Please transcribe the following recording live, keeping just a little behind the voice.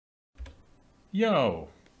Yo,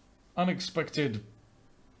 unexpected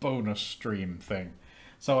bonus stream thing.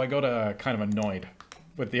 So I got kind of annoyed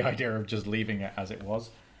with the idea of just leaving it as it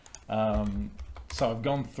was. So I've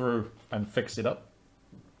gone through and fixed it up.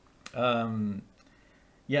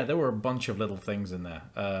 Yeah, there were a bunch of little things in there.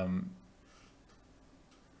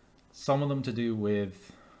 Some of them to do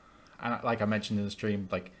with, and like I mentioned in the stream,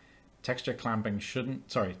 like texture clamping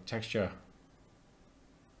texture.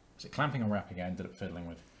 Is it clamping or wrapping I ended up fiddling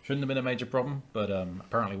with? Shouldn't have been a major problem, but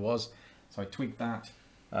apparently was. So I tweaked that.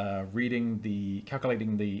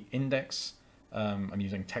 Calculating the index. I'm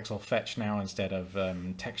using texel fetch now instead of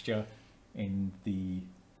texture in the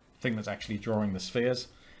thing that's actually drawing the spheres.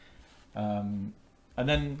 And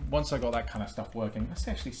then once I got that kind of stuff working, let's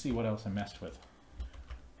actually see what else I messed with.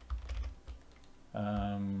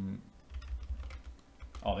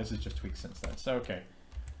 Oh, this is just tweaked since then. So, okay.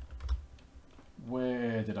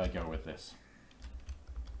 Where did I go with this?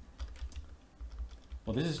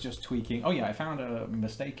 Well, this is just tweaking. Oh yeah, I found a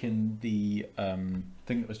mistake in the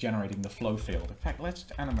thing that was generating the flow field. In fact, let's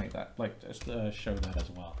animate that, like just show that as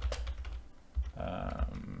well.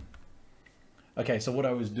 Okay, so what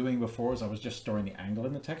I was doing before is I was just storing the angle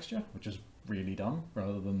in the texture, which is really dumb,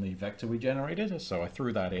 rather than the vector we generated. So I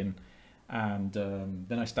threw that in, and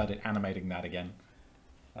then I started animating that again.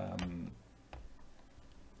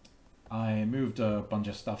 I moved a bunch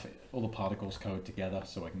of stuff, all the particles code together,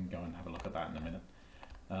 so I can go and have a look at that in a minute.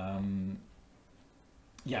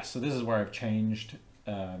 Yeah, so this is where I've changed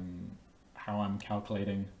how I'm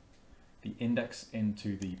calculating the index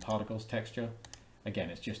into the particles texture. Again,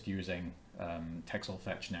 it's just using texel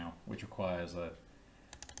fetch now, which requires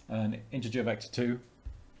an integer vector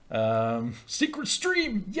 2. Secret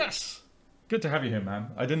stream, yes! Good to have you here,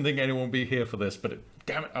 man. I didn't think anyone would be here for this, but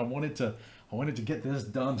damn it, I wanted to get this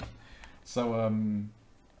done. So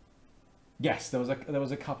yes, there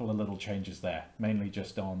was a couple of little changes there, mainly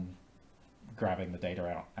just on grabbing the data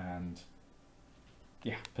out and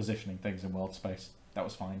yeah, positioning things in world space. That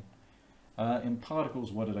was fine. In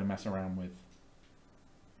particles, what did I mess around with?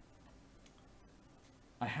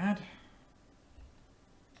 I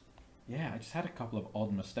just had a couple of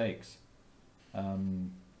odd mistakes. So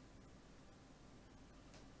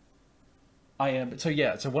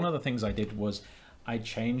one of the things I did was I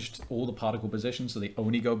changed all the particle positions so they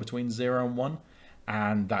only go between 0 and 1,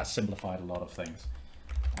 and that simplified a lot of things.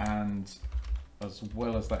 And as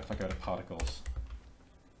well as that, if I go to particles,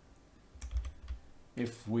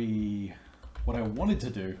 what I wanted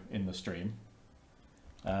to do in the stream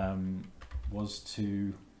was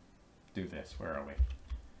to do this. Where are we?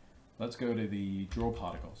 Let's go to the draw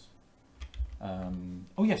particles.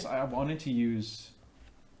 Oh yes, I wanted to use,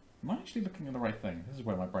 am I actually looking at the right thing? This is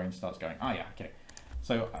where my brain starts going. Ah yeah, okay.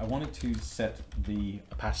 So I wanted to set the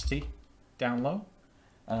opacity down low.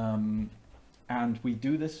 And we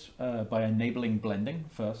do this by enabling blending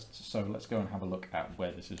first. So let's go and have a look at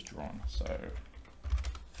where this is drawn. So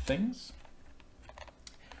things.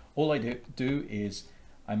 All I do is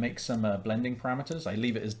I make some blending parameters. I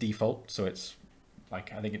leave it as default. So it's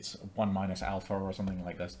like, I think it's 1 minus alpha or something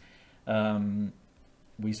like this.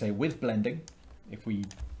 We say with blending. If we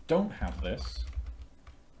don't have this,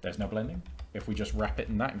 there's no blending. If we just wrap it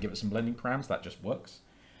in that and give it some blending params, that just works.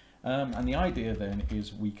 And the idea then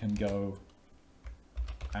is we can go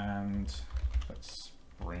and let's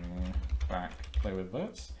bring back play with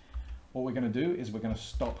verts. What we're going to do is we're going to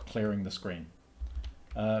stop clearing the screen.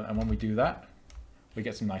 And when we do that, we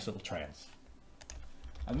get some nice little trails.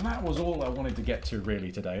 And that was all I wanted to get to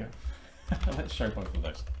really today. Let's show both of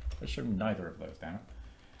those. Let's show neither of those down.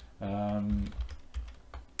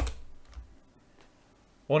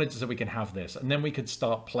 Wanted so we can have this, and then we could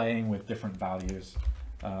start playing with different values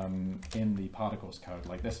in the particles code.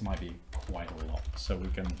 Like this might be quite a lot, so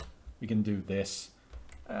we can do this.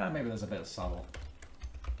 Maybe there's a bit of subtle.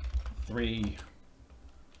 3.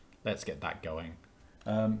 Let's get that going.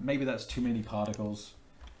 Maybe that's too many particles,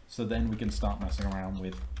 so then we can start messing around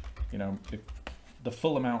with, you know, if the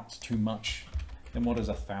full amount's too much, then what does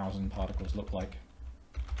 1,000 particles look like?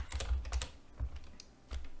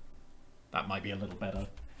 That might be a little better.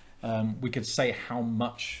 We could say how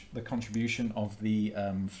much the contribution of the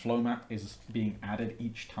flow map is being added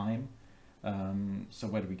each time. So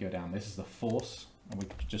where do we go down? This is the force, and we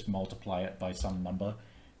could just multiply it by some number.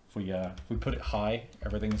 If we put it high,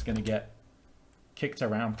 everything's going to get kicked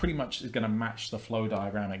around. Pretty much is going to match the flow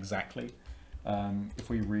diagram exactly. If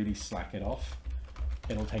we really slack it off,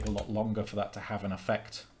 it'll take a lot longer for that to have an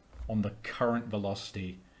effect on the current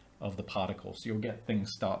velocity of the particles. So you'll get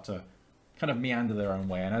things start to kind of meander their own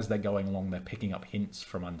way, and as they're going along, they're picking up hints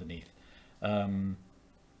from underneath.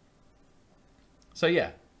 So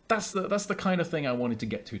yeah, that's the kind of thing I wanted to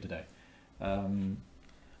get to today.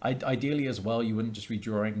 Ideally as well, you wouldn't just be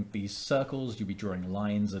drawing these circles, you'd be drawing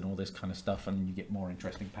lines and all this kind of stuff, and you get more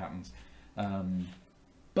interesting patterns.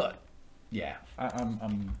 But yeah,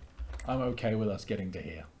 I'm okay with us getting to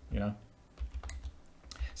here, you know.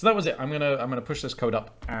 So that was it. I'm gonna push this code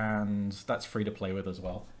up, and that's free to play with as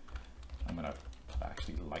well. I'm gonna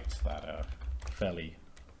actually light that fairly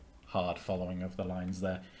hard following of the lines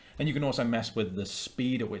there. And you can also mess with the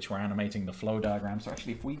speed at which we're animating the flow diagram. So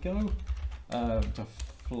actually, if we go to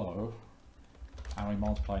flow and we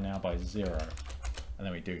multiply now by 0, and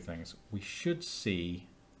then we do things, we should see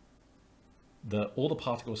all the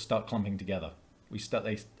particles start clumping together.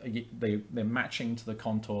 They're matching to the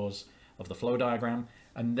contours of the flow diagram,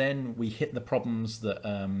 and then we hit the problems that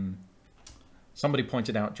somebody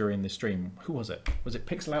pointed out during the stream. Who was it? Was it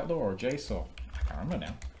Pixel Outlaw or Jace? Or I can't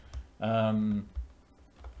remember now.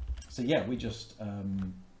 So yeah, we just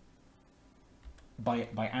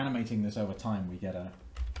by animating this over time, we get a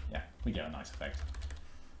nice effect.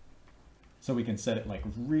 So we can set it like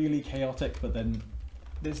really chaotic, but then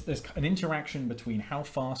there's an interaction between how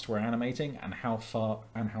fast we're animating and how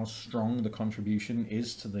strong the contribution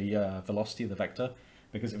is to the velocity of the vector.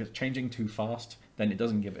 Because if it's changing too fast, then it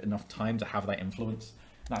doesn't give it enough time to have that influence.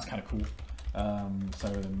 And that's kind of cool.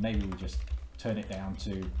 So maybe we just turn it down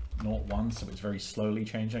to 0.1, so it's very slowly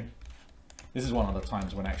changing. This is one of the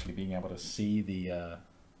times when actually being able to see the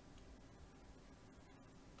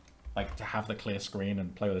like to have the clear screen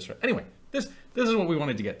and play with this. Anyway, this is what we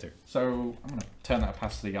wanted to get to. So I'm going to turn that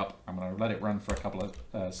opacity up. I'm going to let it run for a couple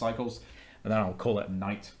of cycles, and then I'll call it a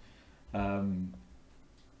night.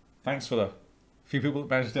 Thanks for the few people that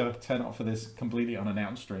managed to turn up for this completely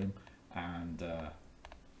unannounced stream, and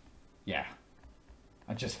yeah,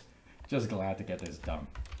 I'm just glad to get this done.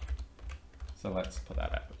 So let's put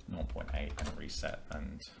that at 0.8 and reset,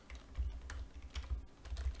 and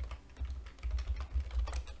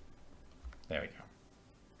there we go.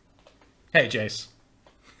 Hey, Jace.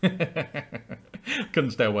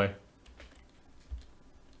 Couldn't stay away.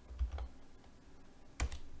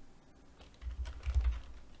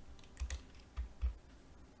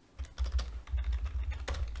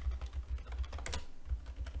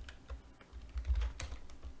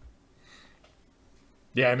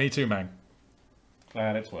 Yeah, me too, man.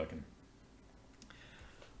 Glad it's working.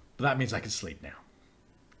 But that means I can sleep now.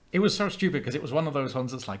 It was so stupid because it was one of those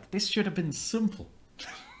ones that's like, this should have been simple.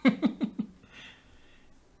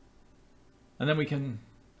 And then we can,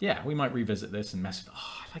 yeah, we might revisit this and mess with,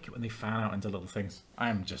 oh, I like it when they fan out into little things. I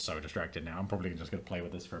am just so distracted now. I'm probably just going to play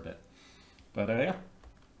with this for a bit. But yeah,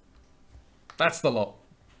 that's the lot.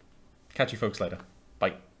 Catch you folks later.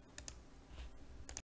 Bye.